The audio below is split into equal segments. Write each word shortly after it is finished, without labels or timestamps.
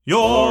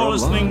You're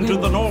listening to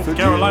the North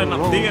Carolina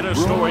Theater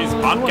Stories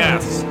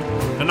podcast.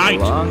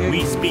 Tonight,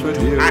 we speak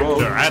to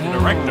actor and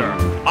director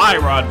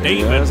Ira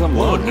David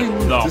Wood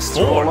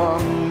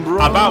IV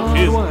about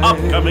his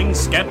upcoming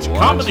sketch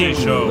comedy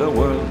show.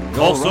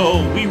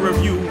 Also, we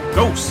review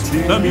Ghost,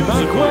 the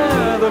musical,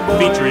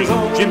 featuring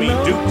Jimmy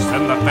Dukes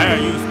and the Fair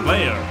Use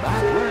Player.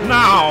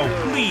 Now,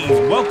 please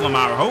welcome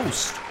our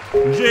host,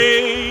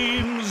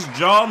 James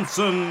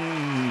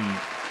Johnson.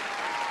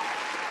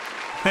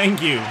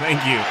 Thank you.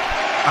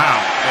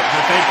 Wow,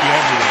 thank you,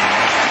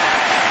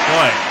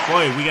 everyone.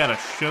 Boy, we got a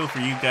show for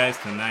you guys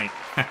tonight.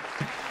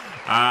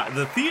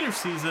 The theater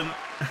season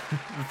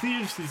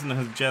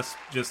has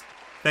just.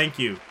 Thank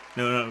you.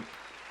 No,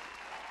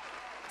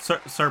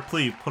 sir,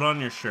 please put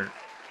on your shirt.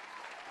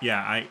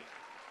 Yeah,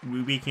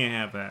 we can't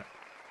have that.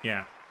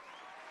 Yeah,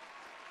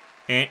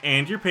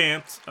 and your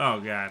pants. Oh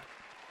God.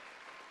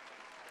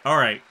 All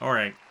right.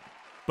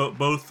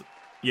 Both.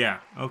 Yeah.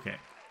 Okay.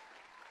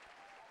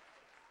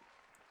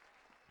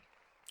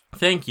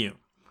 Thank you.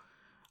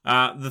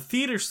 The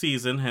theater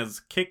season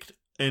has kicked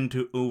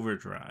into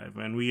overdrive,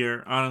 and we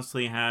are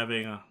honestly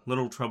having a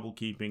little trouble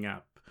keeping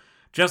up.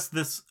 Just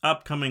this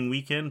upcoming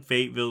weekend,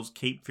 Fayetteville's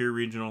Cape Fear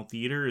Regional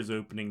Theater is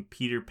opening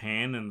Peter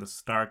Pan and the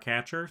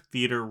Starcatcher.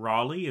 Theater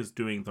Raleigh is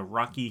doing the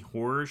Rocky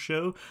Horror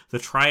Show. The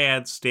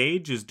Triad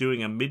Stage is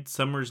doing A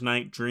Midsummer's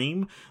Night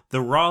Dream. The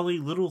Raleigh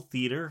Little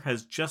Theater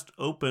has just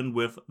opened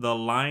with The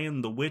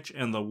Lion, the Witch,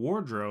 and the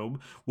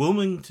Wardrobe.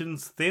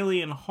 Wilmington's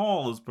Thalian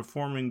Hall is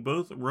performing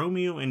both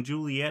Romeo and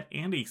Juliet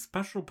and a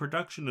special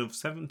production of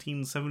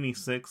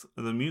 1776,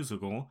 the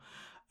musical.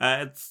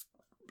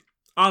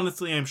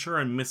 Honestly, I'm sure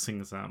I'm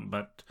missing some,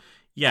 but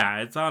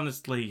yeah, it's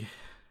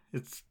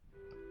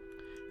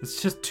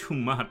just too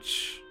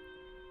much.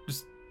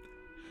 Just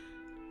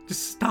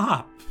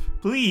stop,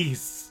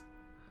 please.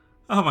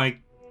 Oh my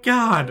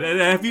God,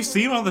 have you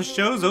seen all the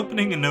shows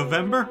opening in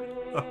November?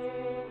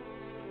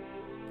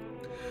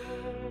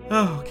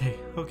 Oh,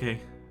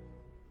 okay.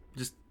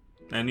 Just,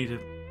 I need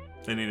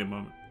a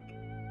moment.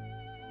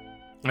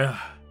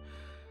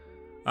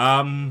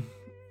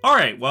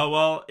 Alright,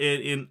 well,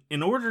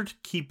 in order to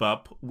keep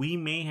up, we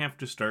may have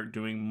to start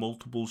doing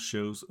multiple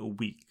shows a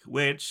week,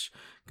 which,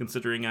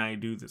 considering I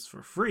do this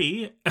for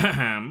free,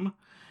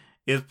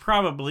 is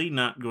probably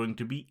not going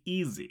to be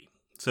easy.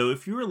 So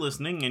if you are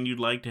listening and you'd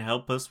like to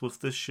help us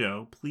with this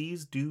show,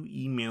 please do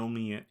email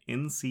me at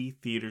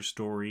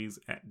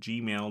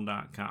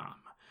nctheaterstories@gmail.com.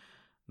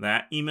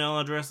 That email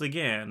address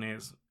again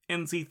is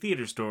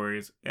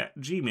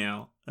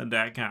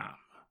nctheaterstories@gmail.com.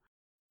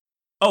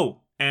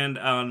 Oh, and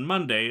on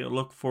Monday,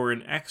 look for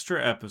an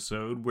extra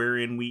episode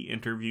wherein we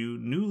interview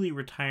newly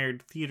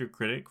retired theater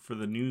critic for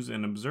the News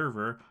and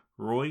Observer,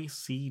 Roy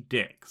C.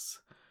 Dix.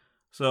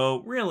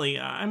 So really,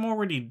 I'm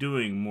already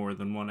doing more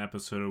than one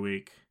episode a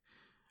week.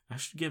 I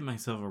should give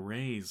myself a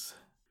raise.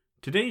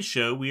 Today's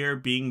show, we are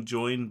being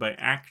joined by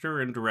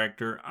actor and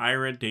director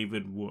Ira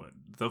David Wood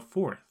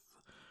IV.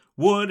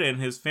 Wood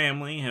and his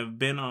family have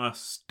been a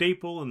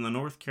staple in the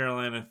North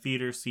Carolina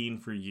theater scene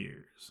for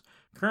years.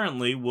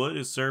 Currently, Wood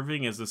is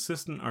serving as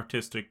Assistant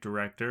Artistic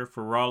Director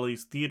for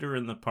Raleigh's Theater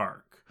in the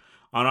Park.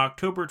 On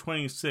October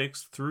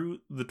 26th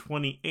through the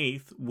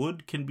 28th,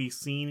 Wood can be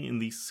seen in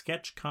the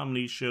sketch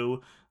comedy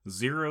show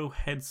Zero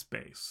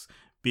Headspace,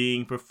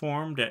 being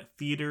performed at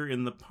Theater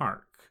in the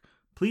Park.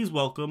 Please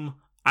welcome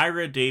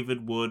Ira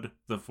David Wood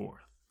IV.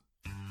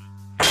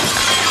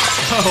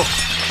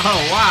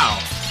 Oh wow!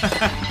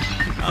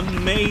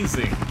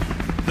 Amazing!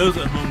 Those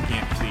at home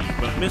can't see,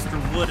 but Mr.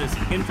 Wood has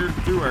entered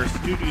through our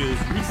studio's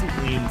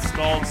recently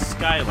installed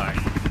skylight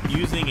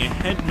using a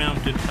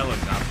head-mounted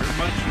helicopter,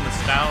 much in the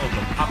style of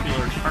the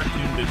popular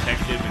cartoon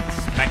detective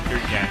Inspector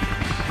Gadget.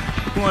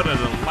 What a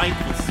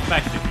delightful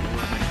spectacle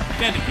and a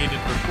dedicated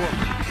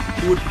performer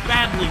who would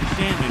badly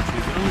damage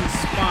his own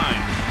spine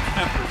in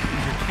an effort to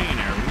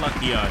entertain our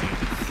lucky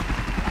audience.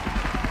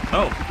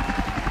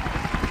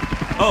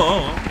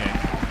 Okay.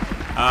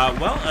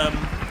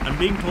 I'm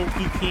being told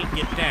he can't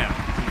get down.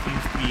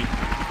 Seems to be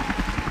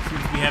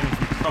having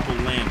some trouble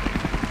landing.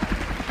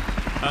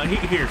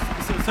 Here,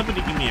 somebody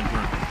give me a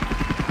broom.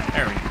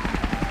 There we go.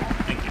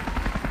 Thank you.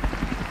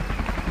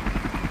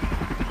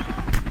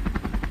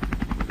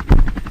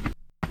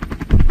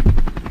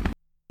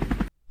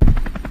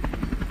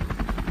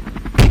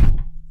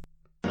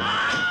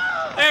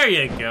 There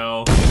you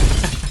go.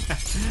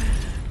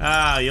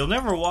 You'll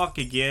never walk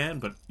again,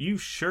 but you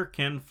sure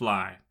can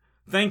fly.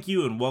 Thank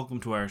you and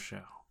welcome to our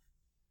show.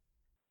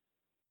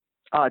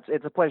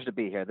 It's a pleasure to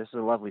be here. This is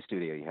a lovely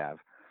studio you have.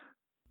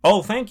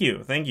 Oh, thank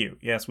you.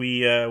 Yes,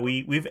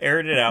 we've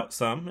aired it out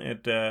some.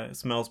 It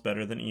smells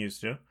better than it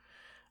used to.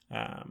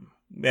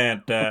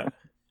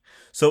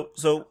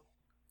 So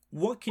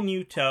what can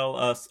you tell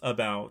us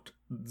about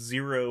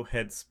Zero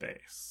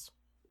Headspace?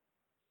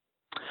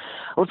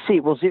 Let's see.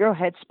 Well, Zero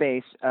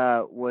Headspace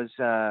was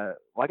I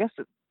guess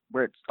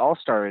where it all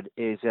started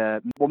is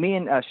me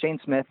and Shane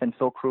Smith and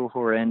Phil Krul,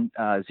 who are in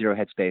Zero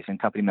Headspace and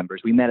company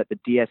members, we met at the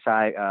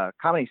DSI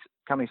Comedy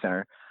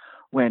Center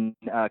when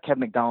Kevin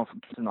McDonald from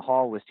Kids in the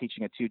Hall was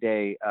teaching a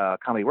 2-day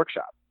comedy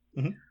workshop.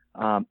 Mhm.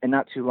 And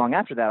not too long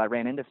after that, I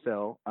ran into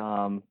Phil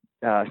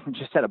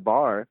just at a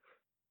bar,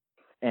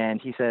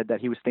 and he said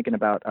that he was thinking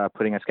about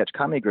putting a sketch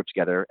comedy group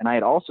together, and I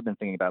had also been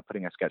thinking about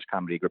putting a sketch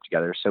comedy group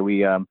together. So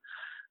we kind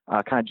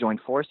of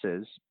joined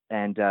forces,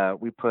 and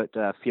we put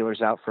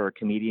feelers out for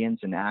comedians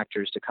and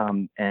actors to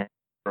come and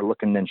were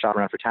looking and shopping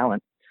around for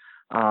talent.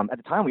 At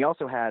the time, we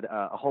also had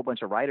a whole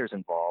bunch of writers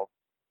involved,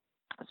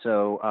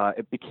 so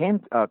it became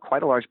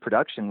quite a large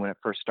production when it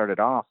first started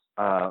off.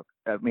 I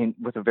mean,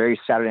 with a very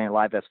Saturday Night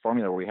Live-esque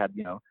formula, where we had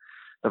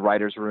the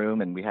writers'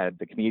 room, and we had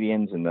the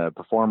comedians and the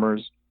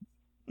performers.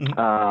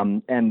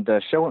 And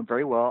the show went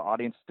very well.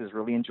 Audiences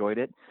really enjoyed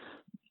it.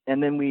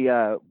 And then we,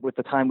 with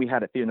the time we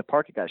had at Theater in the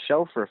Park, it got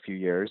shelved for a few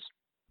years.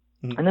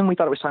 And then we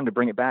thought it was time to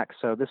bring it back.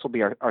 So this will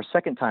be our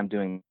second time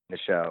doing the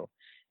show.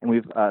 And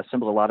we've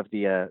assembled a lot of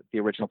the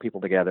original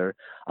people together.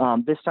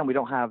 This time we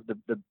don't have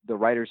the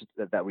writers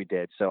that we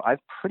did. So I've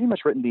pretty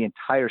much written the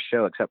entire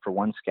show except for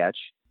one sketch.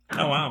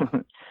 Oh, wow.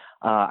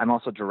 I'm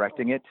also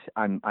directing it.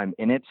 I'm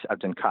in it. I've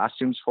done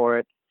costumes for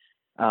it.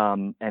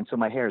 And so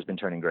my hair has been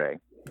turning gray.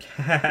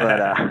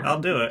 But I'll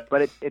do it.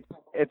 But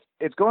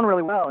it's going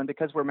really well, and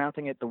because we're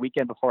mounting it the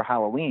weekend before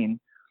Halloween,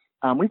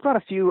 we've brought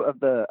a few of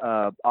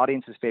the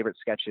audience's favorite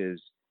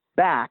sketches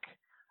back,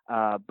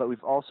 but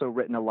we've also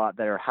written a lot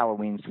that are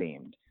Halloween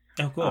themed.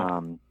 Oh,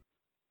 cool.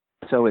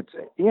 So it's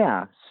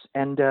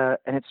and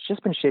it's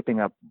just been shaping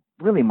up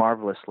really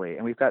marvelously,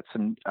 and we've got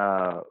some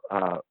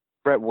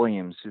Brett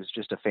Williams, who's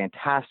just a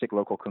fantastic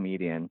local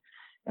comedian,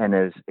 and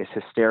is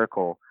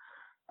hysterical.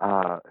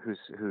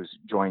 Who's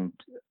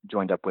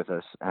joined up with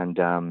us, and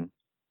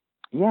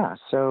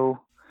so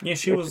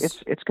she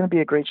was. It's going to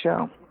be a great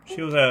show.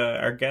 She was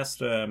our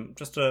guest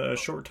just a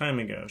short time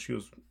ago. She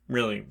was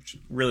really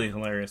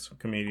hilarious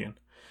comedian.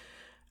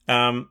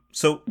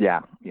 So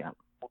yeah.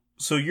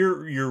 So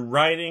you're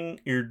writing,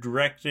 you're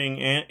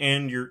directing,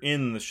 and you're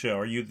in the show.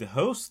 Are you the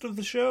host of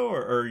the show,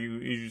 or are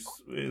you just,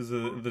 does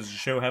the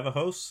show have a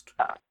host?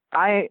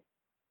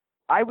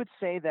 I would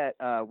say that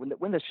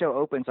when the show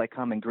opens, I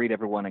come and greet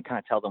everyone and kind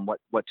of tell them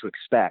what to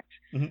expect.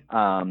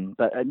 Mm-hmm.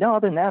 But no,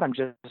 other than that, I'm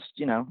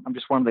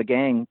just one of the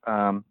gang,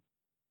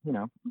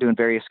 doing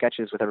various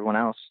sketches with everyone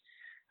else.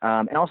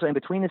 And also in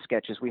between the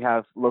sketches, we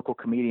have local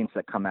comedians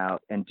that come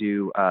out and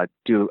do a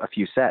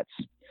few sets.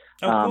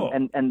 Oh,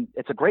 cool. And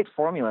it's a great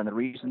formula. And the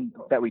reason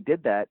that we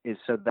did that is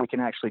so that we can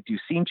actually do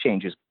scene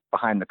changes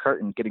behind the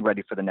curtain, getting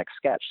ready for the next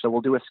sketch. So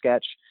we'll do a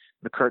sketch,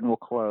 the curtain will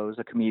close,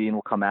 a comedian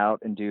will come out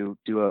and do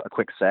a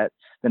quick set,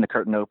 then the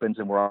curtain opens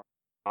and we're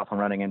off and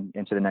running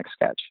into the next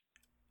sketch.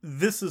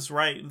 This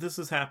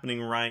is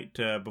happening right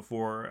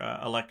before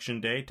Election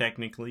Day.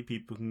 Technically,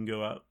 people can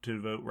go out to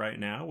vote right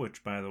now,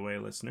 which, by the way,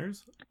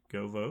 listeners,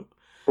 go vote.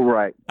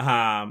 Right.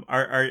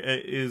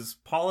 Is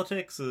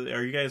politics,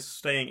 are you guys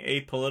staying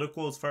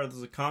apolitical as far as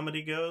the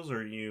comedy goes, or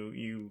are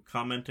you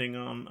commenting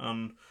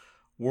on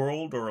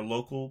world or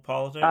local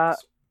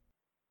politics?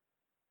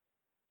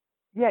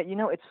 Yeah,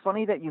 it's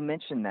funny that you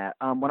mentioned that.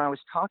 When I was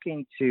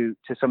talking to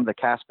some of the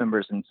cast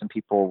members and some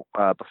people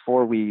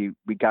before we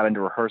got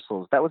into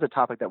rehearsals, that was a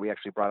topic that we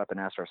actually brought up and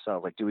asked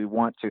ourselves, like, do we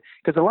want to?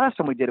 Because the last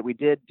time we did it, we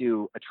did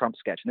do a Trump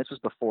sketch, and this was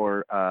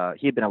before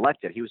he had been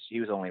elected. He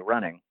was only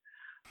running.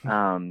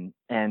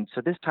 And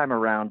so this time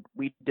around,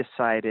 we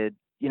decided,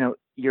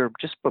 you're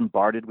just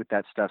bombarded with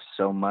that stuff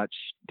so much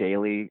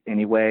daily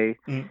anyway,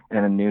 and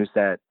in the news,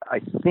 that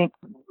I think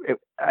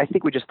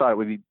we just thought it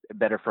would be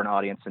better for an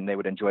audience and they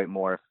would enjoy it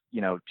more if,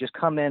 just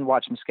come in,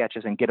 watch some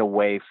sketches, and get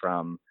away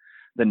from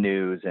the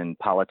news and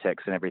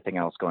politics and everything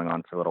else going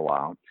on for a little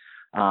while.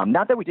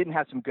 Not that we didn't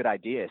have some good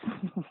ideas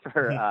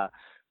for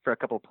a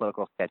couple of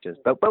political sketches,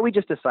 but we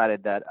just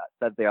decided that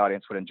the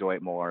audience would enjoy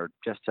it more,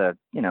 just to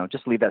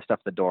leave that stuff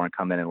at the door and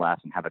come in and laugh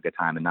and have a good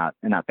time and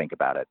not think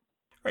about it.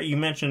 Right, you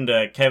mentioned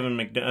Kevin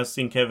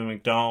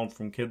McDonald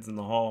from Kids in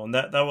the Hall, and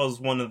that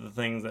was one of the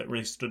things that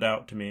really stood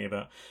out to me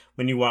about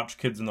when you watch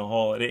Kids in the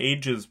Hall. It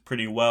ages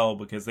pretty well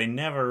because they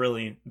never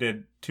really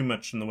did too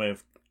much in the way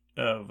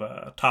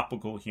of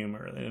topical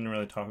humor. They didn't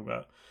really talk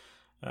about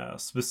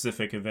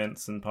specific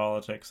events in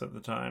politics at the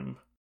time.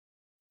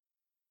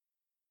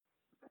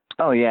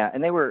 Oh yeah,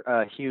 and they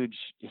were huge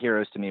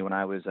heroes to me when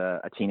I was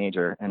a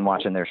teenager and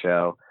watching their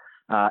show.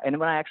 And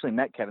when I actually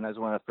met Kevin, that was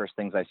one of the first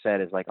things I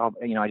said is like, oh,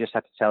 I just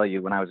have to tell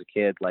you, when I was a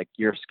kid, like,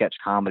 your sketch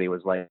comedy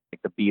was like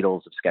the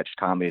Beatles of sketch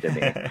comedy to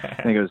me.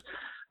 And he goes,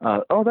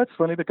 oh, that's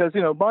funny because,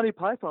 Monty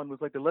Python was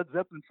like the Led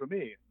Zeppelin for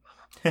me.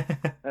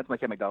 That's my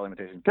Ken McDonald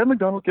imitation. Ken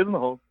McDonald, Kid in the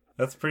Hole.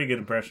 That's a pretty good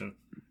impression.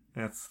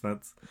 That's.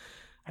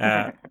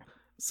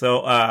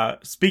 So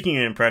speaking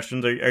of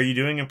impressions, are you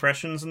doing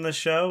impressions in this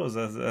show? Is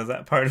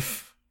that part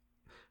of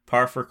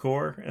par for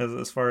core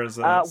as far as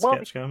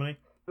sketch comedy?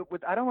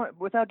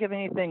 Without giving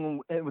anything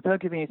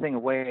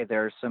away.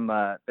 There's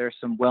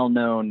some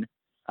well-known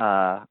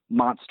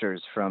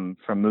monsters from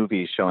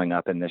movies showing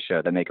up in this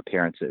show that make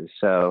appearances.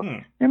 So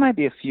there might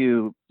be a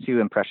few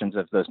impressions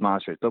of those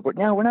monsters, but we're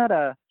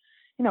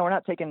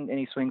not taking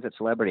any swings at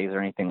celebrities or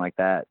anything like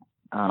that.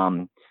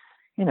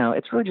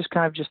 It's really just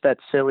kind of just that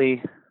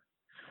silly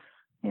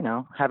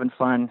having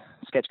fun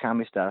sketch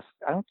comedy stuff.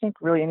 I don't think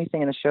really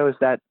anything in the show is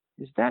that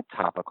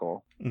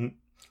topical. Mm-hmm.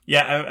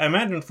 Yeah, I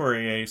imagine for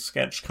a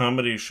sketch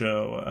comedy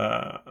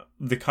show,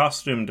 the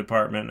costume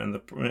department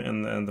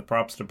and the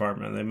props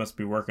department, they must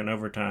be working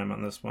overtime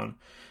on this one.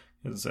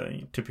 Is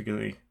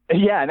typically.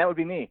 Yeah, and that would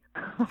be me.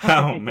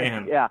 Oh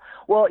man. Yeah.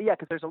 Well, yeah,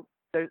 because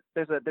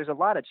there's a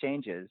lot of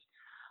changes.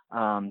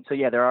 So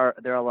yeah, there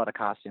are a lot of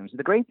costumes.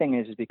 The great thing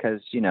is because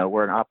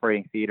we're in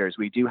operating theaters,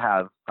 we do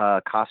have a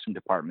costume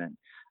department,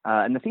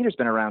 and the theater's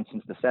been around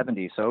since the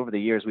 70s. So over the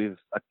years, we've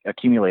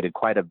accumulated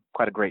quite a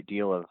great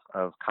deal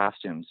of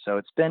costumes. So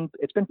it's been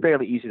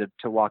fairly easy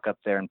to walk up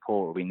there and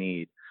pull what we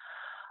need.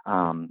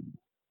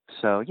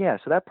 So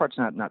that part's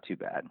not too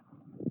bad.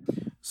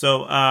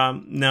 So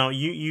now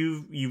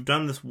you've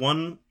done this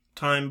one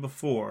time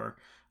before.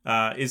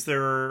 Is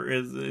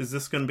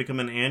this going to become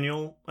an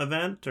annual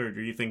event, or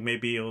do you think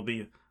maybe it'll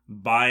be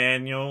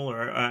biannual?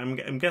 Or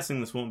I'm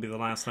guessing this won't be the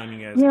last time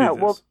you guys do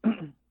this.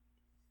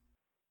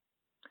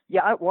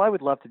 Well, I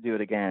would love to do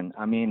it again.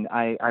 I mean,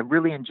 I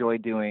really enjoy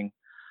doing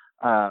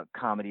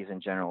comedies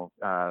in general.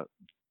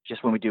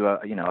 Just when we do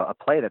a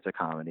play that's a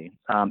comedy,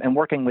 and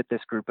working with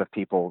this group of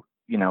people,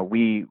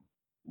 we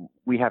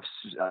have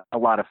a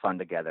lot of fun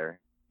together.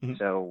 Mm-hmm.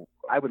 So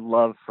I would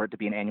love for it to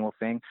be an annual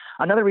thing.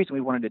 Another reason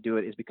we wanted to do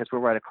it is because we're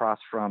right across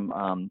from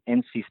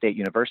NC State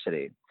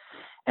University.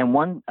 And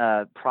one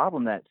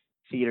problem that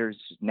theaters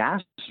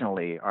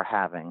nationally are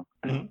having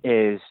mm-hmm.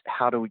 is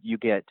how do you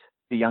get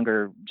the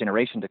younger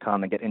generation to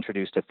come and get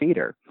introduced to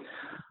theater?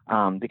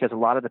 Because a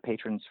lot of the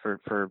patrons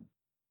for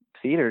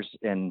theaters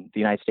in the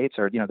United States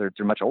are,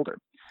 they're much older.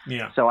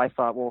 Yeah. So I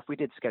thought, well, if we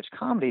did sketch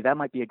comedy, that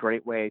might be a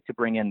great way to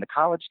bring in the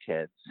college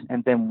kids.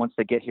 And then once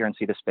they get here and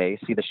see the space,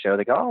 see the show,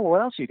 they go, oh, well,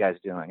 what else are you guys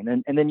doing?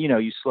 And then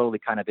you slowly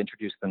kind of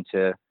introduce them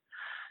to,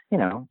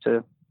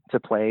 to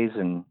plays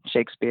and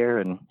Shakespeare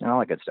and all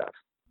that good stuff.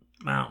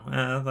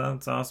 Wow,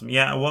 that's awesome.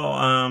 Yeah, well,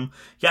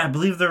 I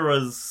believe there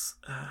was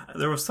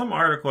some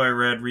article I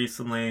read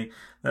recently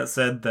that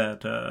said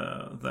that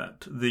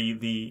that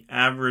the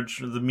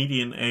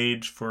median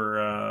age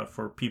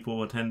for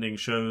people attending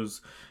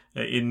shows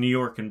in New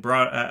York and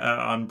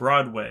on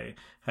Broadway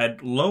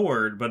had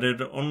lowered, but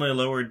it only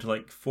lowered to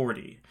like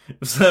 40.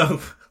 So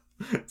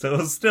it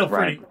was still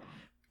pretty. Right.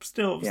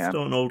 Still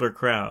an older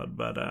crowd,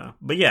 but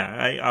yeah,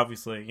 I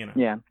obviously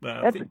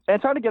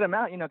it's hard to get them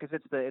out, because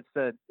it's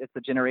the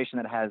generation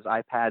that has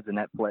iPads and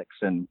Netflix,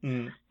 and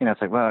it's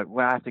like, well,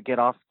 I have to get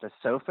off the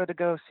sofa to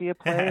go see a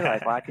play.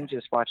 Like, well, I can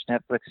just watch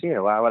Netflix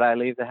here. Why would I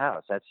leave the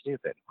house? That's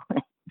stupid.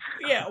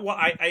 Yeah, well,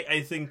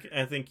 I think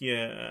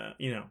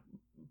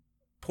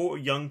poor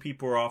young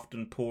people are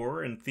often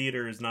poor, and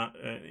theater is not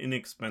an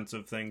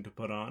inexpensive thing to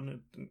put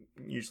on. It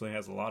usually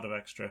has a lot of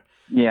extra.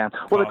 Yeah.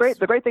 Well,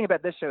 the great thing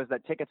about this show is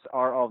that tickets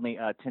are only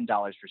 $10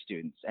 for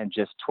students and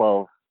just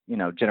 $12,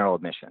 general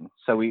admission.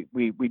 So we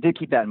did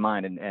keep that in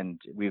mind, and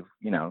we've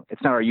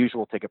it's not our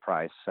usual ticket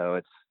price, so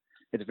it's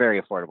a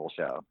very affordable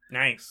show.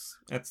 Nice.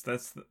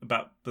 That's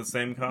about the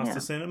same cost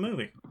as seeing a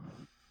movie.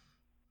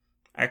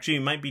 Actually,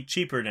 it might be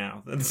cheaper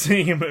now than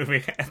seeing a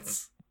movie.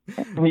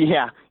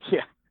 Yeah.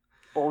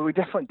 Well, we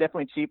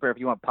definitely cheaper if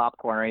you want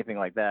popcorn or anything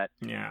like that.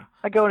 Yeah.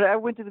 I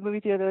went to the movie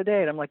theater the other day,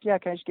 and I'm like, yeah,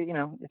 can I just get,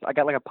 if I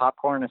got like a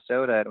popcorn and a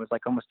soda, and it was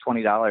like almost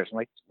 $20. I'm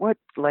like, what?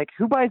 Like,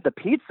 who buys the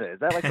pizza? Is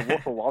that like the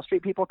Wolf of Wall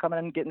Street people coming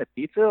in and getting the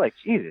pizza? Like,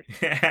 Jesus.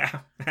 Yeah.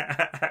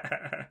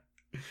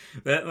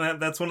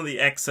 That's one of the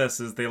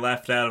excesses they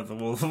left out of the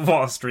Wolf of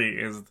Wall Street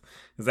is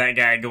that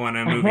guy going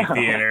to a movie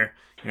theater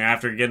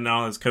after getting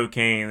all his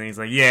cocaine, and he's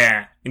like,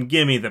 yeah, and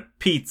give me the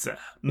pizza,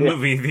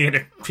 movie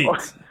theater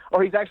pizza.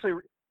 Or he's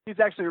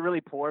actually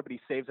really poor, but he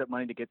saves up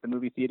money to get the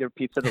movie theater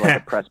pizza to like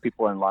impress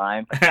people in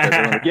line.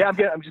 Like, yeah,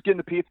 I'm just getting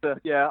the pizza.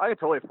 Yeah, I can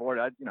totally afford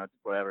it.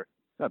 Whatever,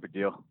 not a big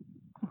deal.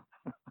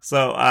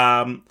 So,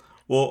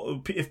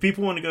 well, if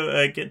people want to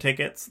go get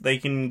tickets, they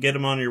can get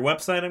them on your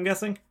website, I'm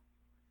guessing.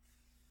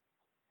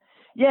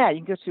 Yeah,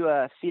 you can go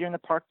to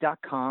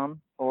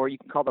theaterinthepark.com, or you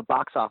can call the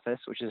box office,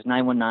 which is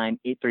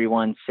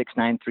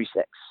 919-831-6936.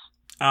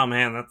 Oh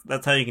man,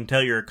 that's how you can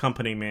tell you're a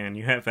company man.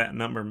 You have that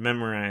number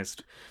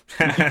memorized.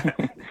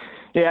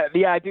 Yeah,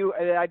 I do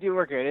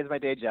work here. It is my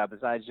day job,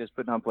 besides just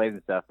putting on plays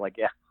and stuff. Like,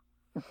 yeah.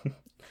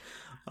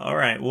 All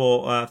right.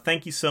 Well,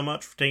 thank you so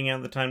much for taking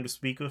out the time to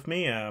speak with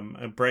me.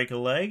 I break a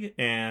leg,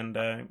 and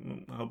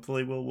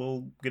hopefully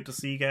we'll get to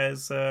see you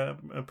guys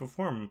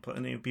perform.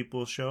 Plenty of people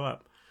will show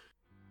up.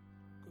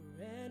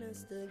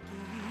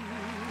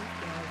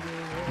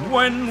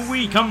 When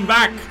we come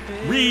back,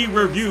 we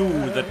review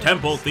the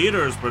Temple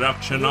Theater's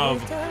production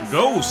of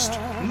Ghost,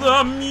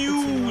 the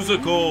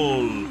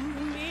musical.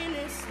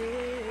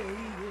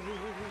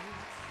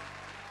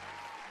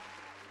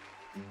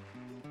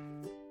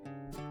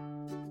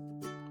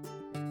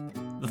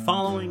 The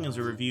following is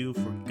a review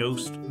for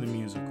Ghost, the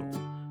musical,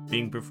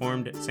 being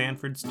performed at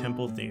Sanford's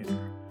Temple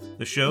Theater.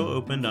 The show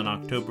opened on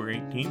October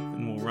 18th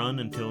and will run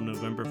until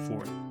November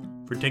 4th.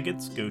 For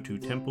tickets, go to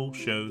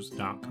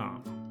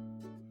templeshows.com.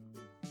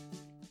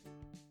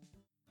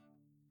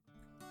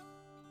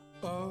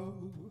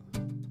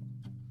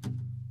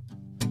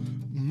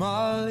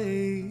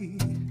 Molly,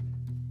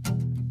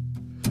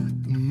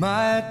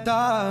 my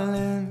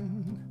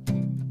darling,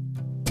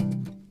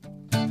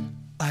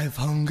 I've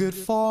hungered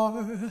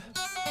for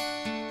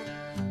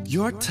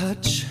your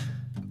touch,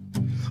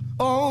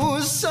 oh,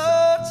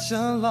 such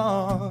a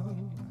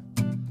long,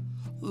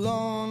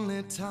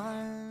 lonely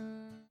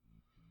time.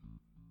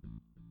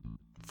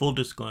 Full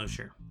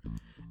disclosure.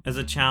 As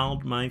a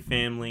child, my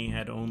family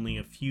had only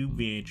a few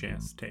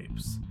VHS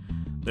tapes.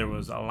 There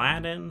was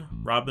Aladdin,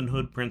 Robin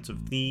Hood, Prince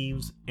of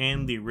Thieves,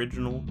 and the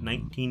original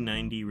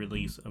 1990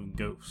 release of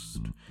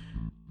Ghost,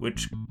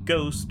 which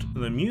Ghost,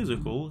 the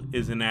musical,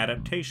 is an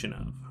adaptation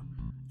of.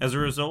 As a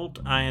result,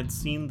 I had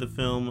seen the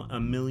film a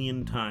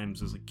million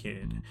times as a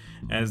kid,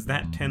 as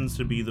that tends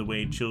to be the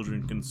way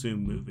children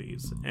consume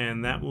movies,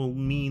 and that will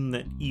mean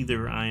that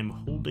either I am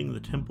holding the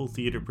Temple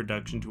Theater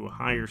production to a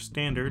higher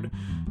standard,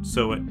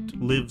 so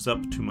it lives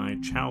up to my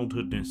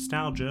childhood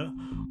nostalgia,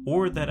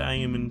 or that I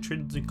am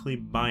intrinsically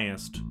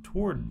biased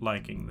toward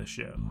liking the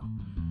show.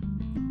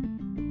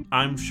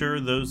 I'm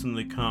sure those in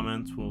the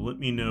comments will let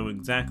me know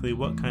exactly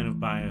what kind of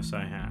bias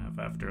I have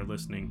after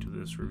listening to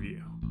this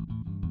review.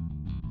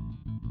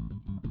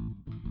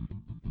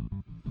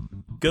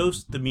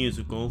 Ghost the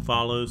Musical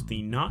follows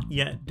the not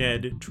yet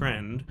dead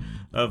trend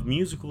of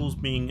musicals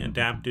being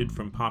adapted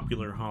from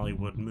popular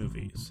Hollywood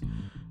movies.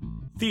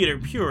 Theater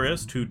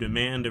purists who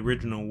demand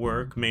original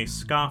work may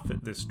scoff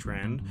at this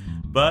trend,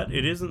 but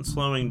it isn't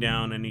slowing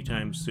down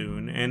anytime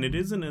soon, and it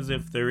isn't as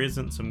if there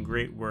isn't some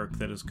great work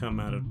that has come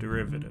out of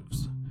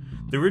derivatives.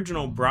 The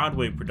original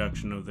Broadway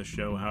production of the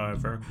show,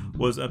 however,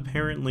 was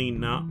apparently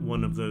not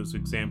one of those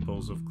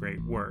examples of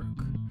great work.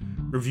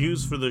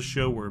 Reviews for the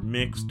show were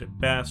mixed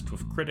at best,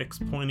 with critics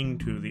pointing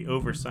to the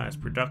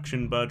oversized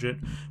production budget,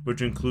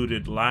 which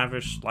included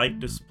lavish light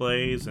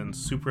displays and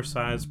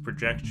supersized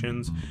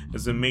projections,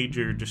 as a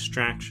major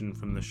distraction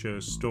from the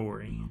show's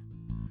story.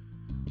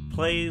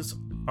 Plays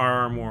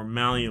are more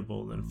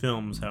malleable than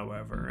films,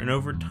 however, and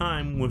over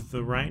time, with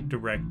the right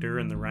director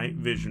and the right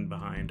vision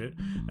behind it,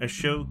 a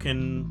show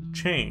can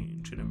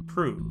change and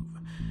improve,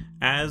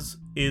 as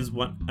is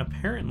what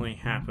apparently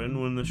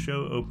happened when the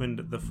show opened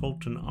at the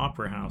Fulton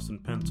Opera House in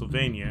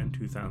Pennsylvania in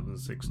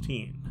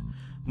 2016.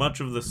 Much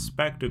of the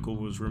spectacle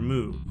was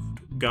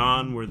removed.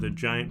 Gone were the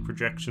giant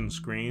projection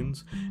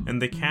screens,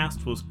 and the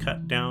cast was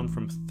cut down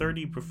from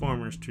 30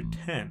 performers to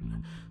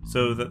 10,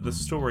 so that the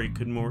story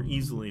could more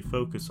easily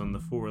focus on the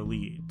 4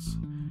 leads.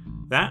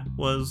 That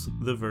was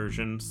the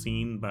version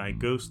seen by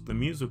Ghost the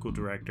Musical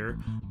director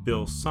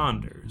Bill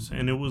Saunders,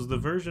 and it was the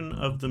version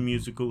of the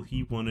musical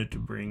he wanted to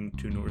bring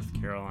to North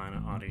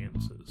Carolina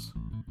audiences.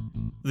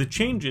 The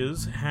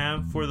changes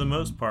have, for the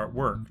most part,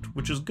 worked,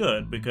 which is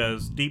good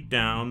because, deep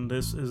down,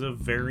 this is a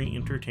very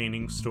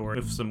entertaining story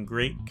with some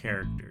great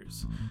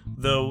characters,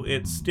 though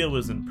it still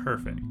isn't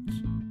perfect.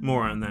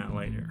 More on that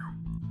later.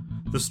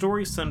 The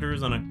story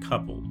centers on a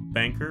couple,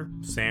 banker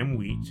Sam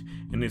Wheat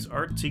and his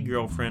artsy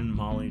girlfriend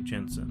Molly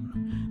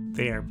Jensen.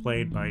 They are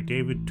played by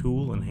David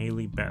Toole and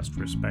Haley Best,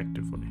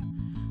 respectively.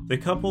 The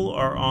couple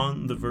are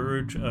on the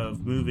verge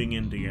of moving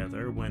in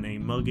together when a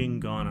mugging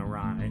gone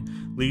awry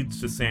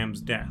leads to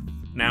Sam's death.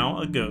 Now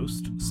a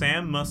ghost,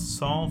 Sam must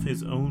solve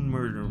his own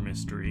murder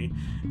mystery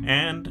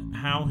and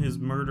how his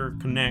murder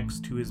connects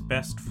to his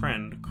best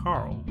friend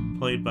Carl,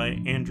 played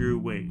by Andrew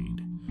Wade.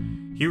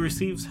 He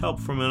receives help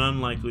from an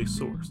unlikely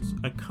source,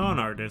 a con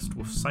artist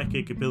with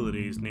psychic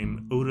abilities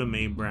named Oda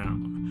Mae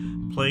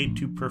Brown, played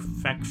to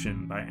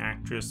perfection by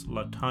actress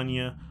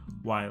LaTanya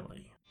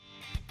Wiley.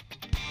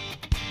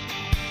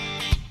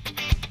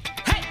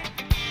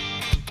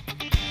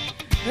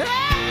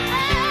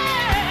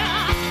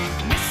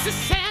 Mrs.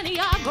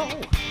 Santiago,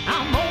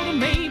 I'm Oda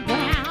Mae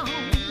Brown.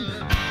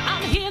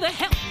 I'm here to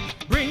help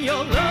bring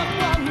your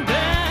loved one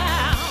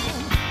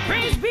down.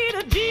 Praise be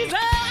to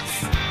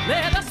Jesus,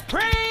 let us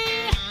pray.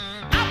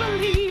 I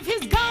believe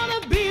he's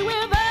gonna be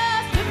with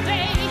us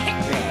today.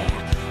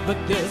 Yeah.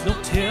 But there's no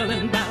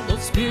telling about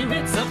those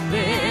spirits up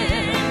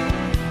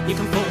there. You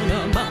can phone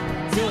them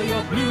up till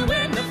you're blue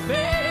in the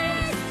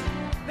face.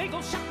 They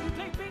go shop and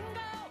play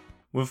bingo.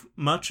 With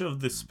much of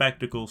the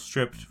spectacle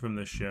stripped from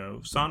the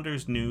show,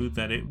 Saunders knew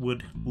that it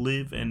would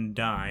live and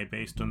die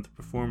based on the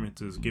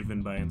performances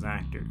given by its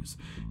actors,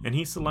 and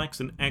he selects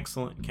an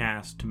excellent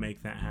cast to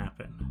make that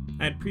happen.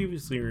 I had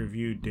previously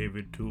reviewed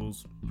David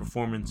Toole's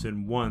performance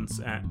in Once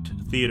at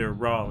Theatre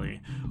Raleigh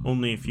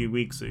only a few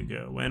weeks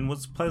ago, and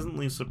was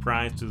pleasantly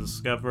surprised to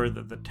discover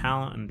that the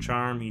talent and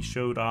charm he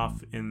showed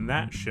off in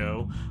that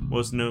show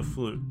was no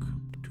fluke.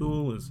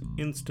 Toole is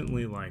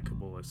instantly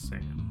likable as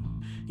Sam.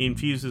 He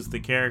infuses the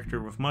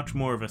character with much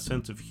more of a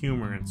sense of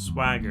humor and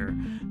swagger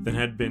than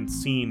had been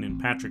seen in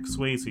Patrick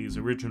Swayze's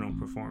original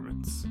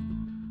performance.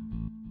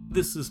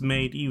 This is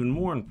made even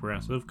more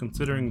impressive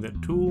considering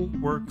that Toole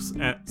works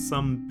at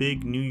some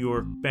big New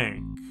York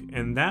bank,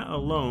 and that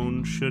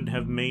alone should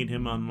have made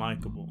him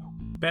unlikable.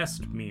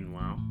 Best,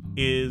 meanwhile,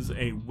 is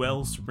a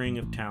wellspring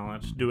of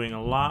talent, doing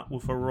a lot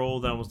with a role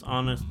that was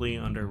honestly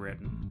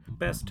underwritten.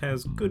 Best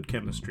has good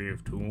chemistry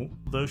of Tool,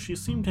 though she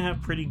seemed to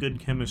have pretty good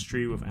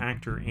chemistry with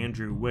actor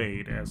Andrew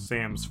Wade as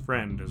Sam's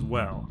friend as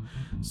well,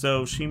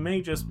 so she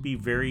may just be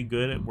very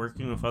good at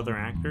working with other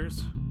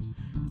actors.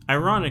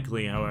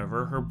 Ironically,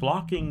 however, her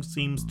blocking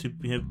seems to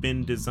have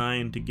been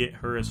designed to get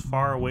her as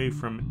far away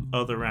from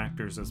other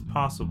actors as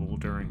possible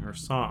during her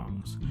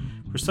songs.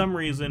 For some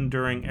reason,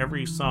 during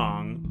every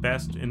song,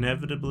 Best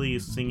inevitably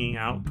is singing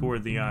out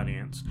toward the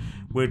audience,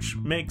 which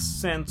makes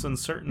sense in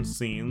certain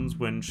scenes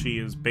when she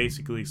is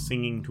basically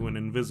singing to an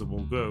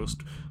invisible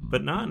ghost,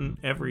 but not in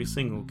every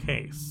single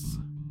case.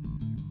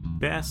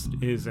 Best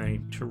is a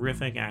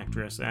terrific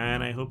actress,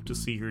 and I hope to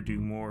see her do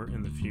more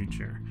in the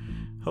future,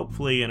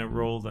 hopefully in a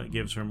role that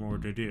gives her more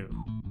to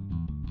do.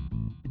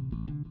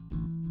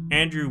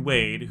 Andrew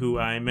Wade, who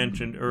I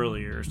mentioned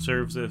earlier,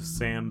 serves as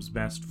Sam's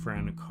best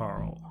friend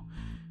Carl,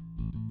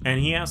 and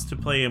he has to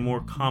play a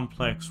more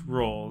complex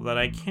role that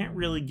I can't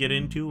really get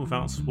into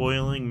without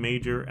spoiling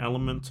major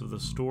elements of the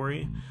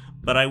story,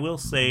 but I will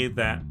say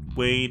that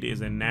Wade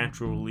is a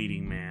natural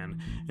leading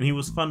man, and he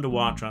was fun to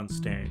watch on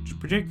stage,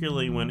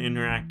 particularly when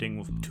interacting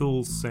with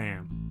Tool's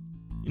Sam.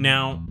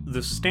 Now, the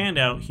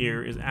standout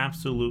here is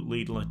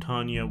absolutely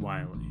LaTonya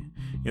Wiley,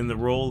 in the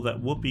role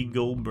that Whoopi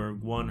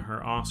Goldberg won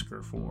her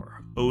Oscar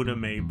for, Oda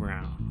Mae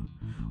Brown.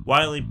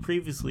 Wiley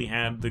previously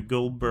had the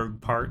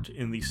Goldberg part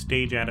in the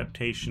stage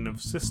adaptation of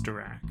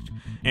Sister Act,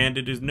 and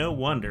it is no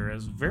wonder,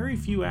 as very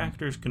few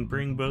actors can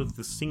bring both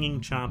the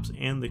singing chops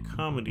and the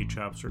comedy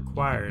chops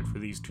required for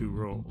these two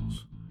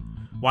roles.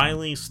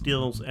 Wiley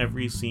steals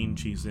every scene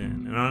she's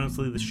in, and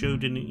honestly the show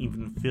didn't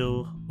even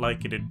feel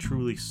like it had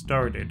truly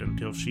started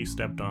until she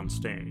stepped on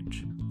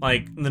stage.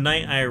 Like, the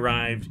night I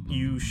arrived,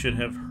 you should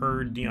have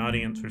heard the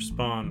audience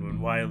respond when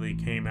Wiley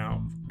came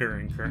out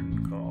during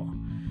curtain call.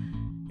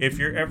 If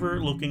you're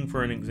ever looking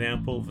for an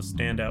example of a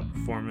standout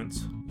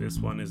performance, this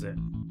one is it.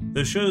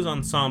 The show's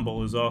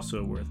ensemble is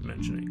also worth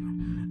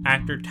mentioning.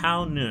 Actor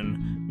Tao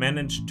Nun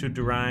managed to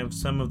derive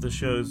some of the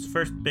show's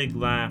first big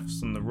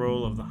laughs in the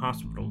role of the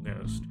hospital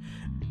ghost,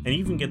 and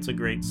even gets a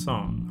great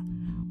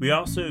song. We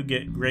also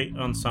get great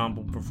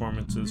ensemble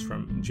performances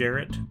from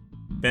Jarrett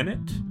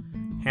Bennett,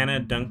 Hannah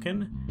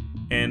Duncan,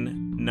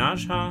 and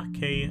Najha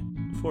K.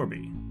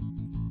 Forby.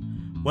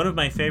 One of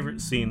my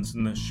favorite scenes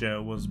in this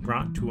show was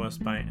brought to us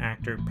by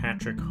actor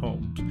Patrick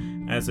Holt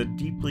as a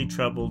deeply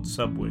troubled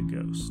subway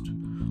ghost.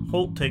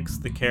 Holt takes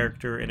the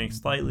character in a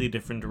slightly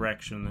different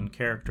direction than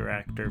character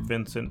actor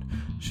Vincent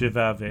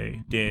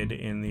Chivave did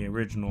in the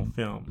original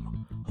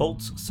film.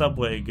 Holt's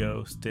subway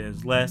ghost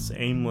is less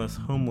aimless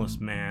homeless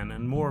man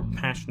and more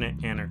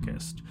passionate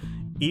anarchist,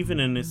 even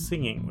in his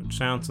singing, which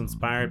sounds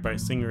inspired by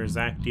singer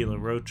Zach De La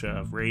Rocha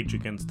of Rage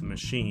Against the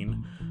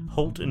Machine.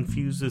 Holt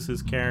infuses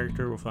his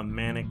character with a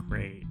manic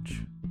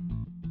rage.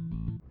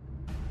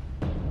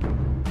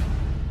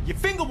 Your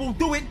finger won't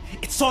do it,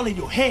 it's all in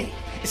your head.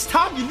 It's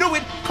time you knew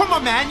it, come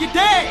on man, you're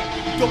dead.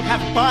 You don't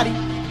have a body,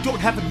 you don't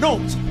have a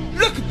nose.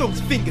 Look at those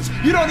fingers,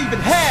 you don't even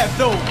have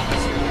those.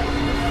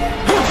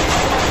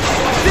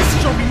 This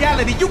is your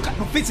reality, you got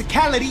no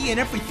physicality, and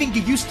everything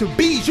you used to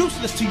be is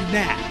useless to you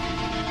now.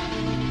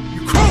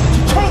 You croaked,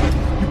 you choked,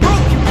 you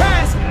broke your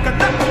past, got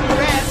nothing on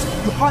your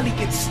ass. You hardly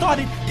get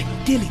started, then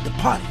you dearly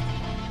departed.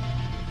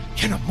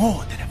 You're no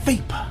more than a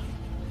vapor,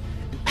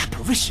 an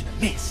apparition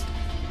of mist.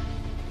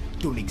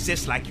 Don't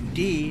exist like you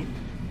did,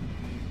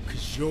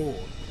 'cause you're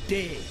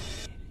dead.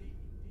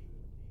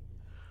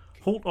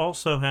 Holt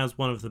also has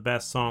one of the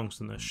best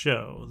songs in the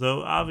show,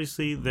 though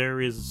obviously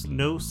there is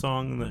no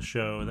song in the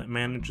show that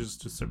manages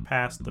to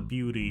surpass the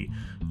beauty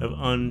of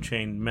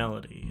Unchained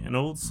Melody, an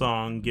old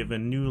song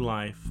given new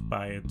life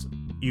by its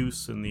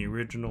use in the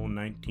original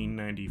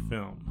 1990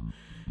 film,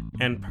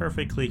 and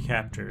perfectly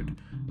captured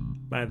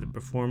by the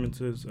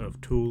performances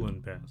of Tool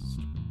and Best.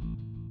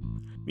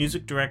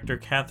 Music director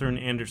Catherine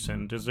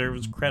Anderson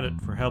deserves credit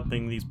for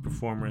helping these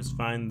performers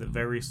find the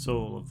very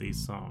soul of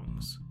these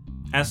songs.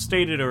 As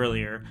stated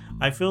earlier,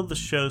 I feel the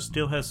show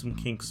still has some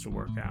kinks to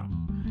work out.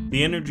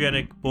 The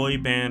energetic boy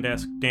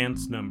band-esque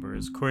dance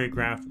numbers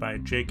choreographed by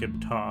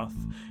Jacob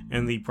Toth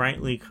and the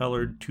brightly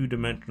colored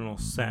two-dimensional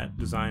set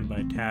designed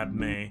by Tab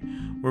May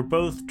were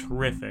both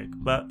terrific,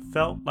 but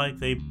felt like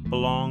they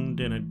belonged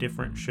in a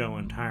different show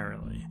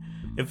entirely.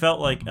 It felt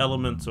like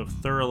elements of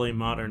thoroughly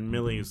modern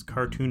Millie's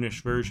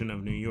cartoonish version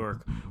of New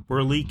York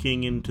were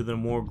leaking into the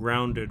more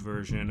grounded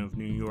version of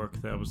New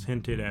York that was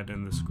hinted at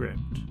in the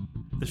script.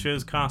 The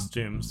show's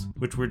costumes,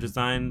 which were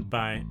designed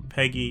by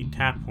Peggy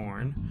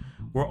Taphorn,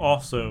 were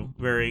also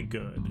very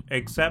good,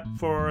 except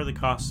for the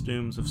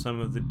costumes of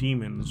some of the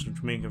demons,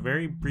 which make a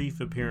very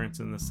brief appearance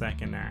in the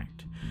second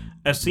act.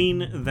 A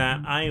scene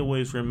that I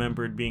always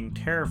remembered being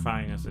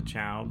terrifying as a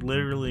child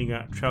literally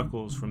got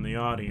chuckles from the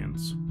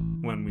audience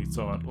when we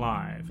saw it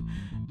live,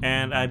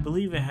 and I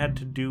believe it had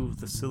to do with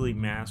the silly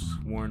masks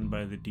worn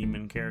by the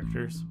demon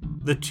characters.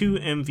 The two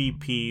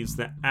MVPs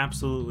that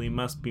absolutely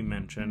must be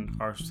mentioned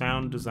are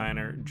sound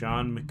designer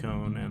John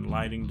McCone and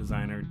lighting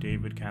designer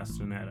David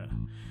Castaneda.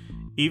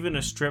 Even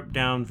a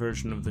stripped-down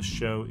version of the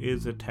show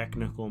is a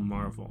technical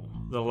marvel.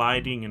 The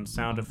lighting and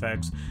sound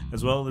effects,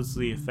 as well as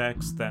the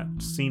effects that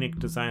scenic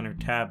designer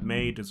Tab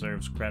May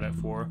deserves credit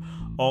for,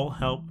 all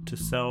help to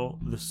sell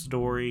the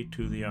story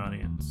to the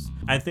audience.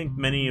 I think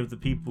many of the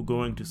people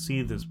going to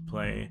see this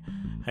play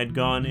had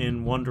gone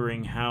in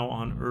wondering how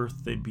on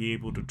earth they'd be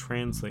able to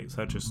translate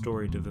such a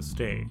story to the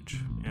stage,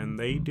 and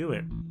they do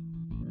it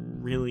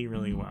really,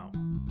 really well.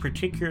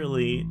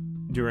 Particularly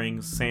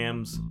during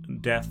Sam's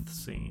death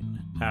scene.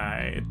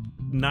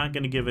 Not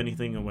going to give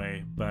anything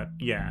away, but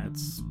yeah,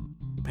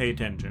 pay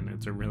attention.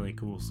 It's a really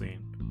cool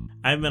scene.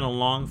 I've been a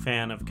long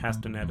fan of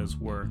Castaneda's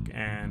work,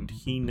 and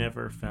he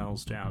never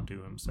fails to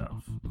outdo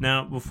himself.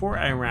 Now, before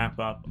I wrap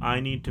up, I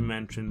need to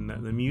mention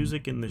that the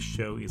music in this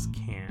show is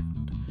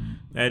canned.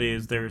 That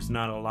is, there is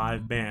not a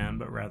live band,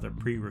 but rather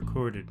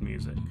pre-recorded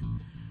music.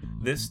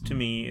 This, to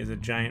me, is a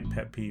giant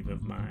pet peeve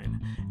of mine,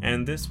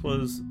 and this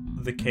was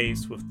the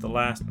case with the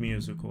last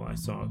musical I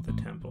saw at the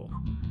Temple.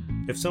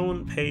 If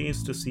someone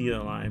pays to see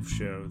a live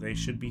show, they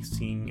should be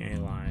seeing a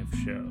live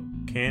show.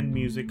 Canned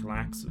music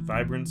lacks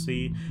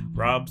vibrancy,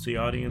 robs the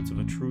audience of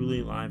a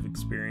truly live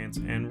experience,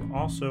 and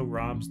also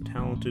robs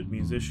talented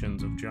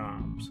musicians of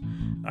jobs.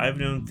 I've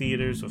known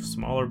theaters with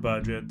smaller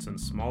budgets and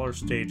smaller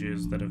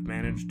stages that have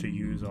managed to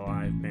use a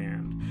live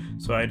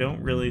band, so I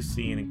don't really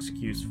see an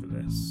excuse for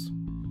this.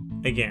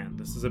 Again,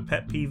 this is a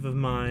pet peeve of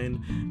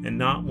mine, and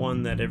not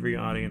one that every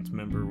audience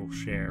member will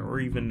share or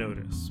even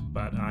notice,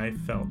 but I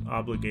felt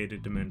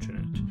obligated to mention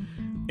it.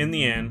 In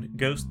the end,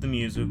 Ghost the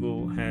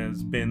Musical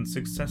has been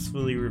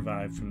successfully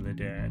revived from the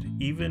dead,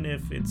 even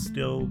if it's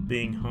still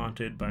being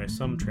haunted by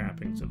some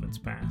trappings of its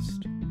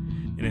past.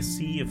 In a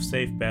sea of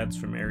safe bets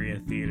from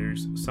area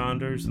theaters,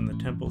 Saunders and the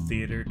Temple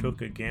Theater took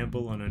a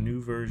gamble on a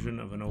new version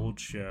of an old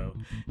show,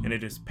 and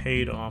it has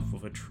paid off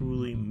with a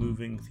truly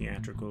moving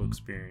theatrical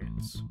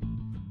experience.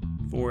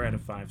 4 out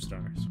of 5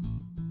 stars.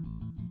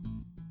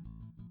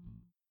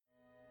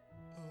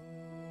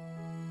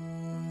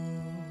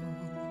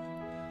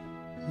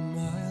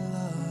 My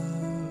love,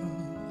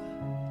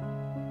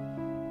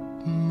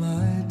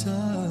 my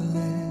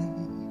darling,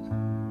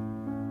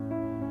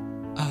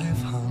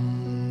 I've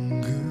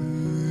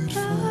hungered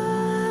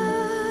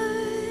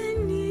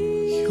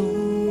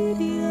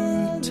for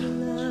your touch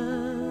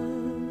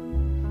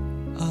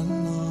a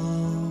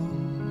long,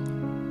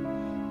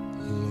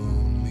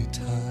 lonely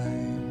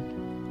time.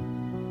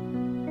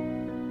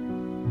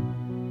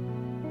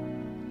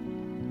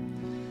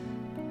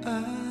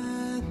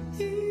 I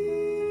need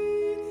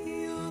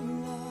your love.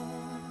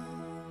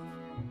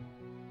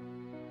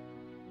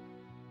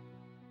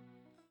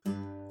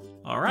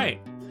 All right.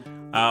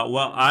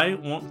 Well, I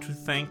want to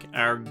thank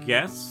our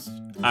guests,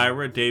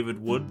 Ira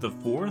David Wood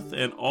IV,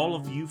 and all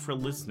of you for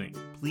listening.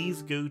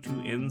 Please go to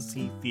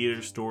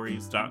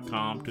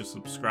nctheaterstories.com to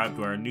subscribe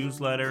to our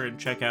newsletter and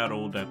check out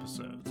old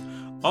episodes.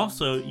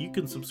 Also, you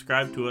can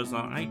subscribe to us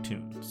on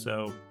iTunes,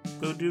 so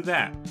go do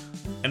that.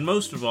 And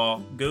most of all,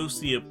 go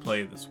see a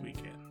play this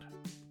weekend.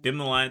 Dim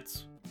the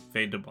lights,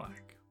 fade to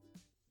black.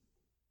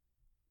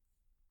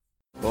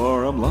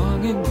 For I'm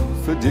longing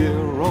for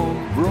dear old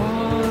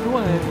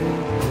Broadway,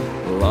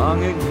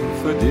 longing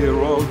for dear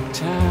old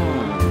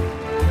town.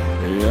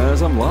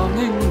 Yes, I'm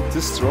longing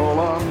to stroll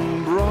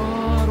on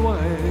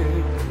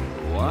Broadway,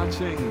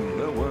 watching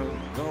the world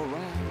go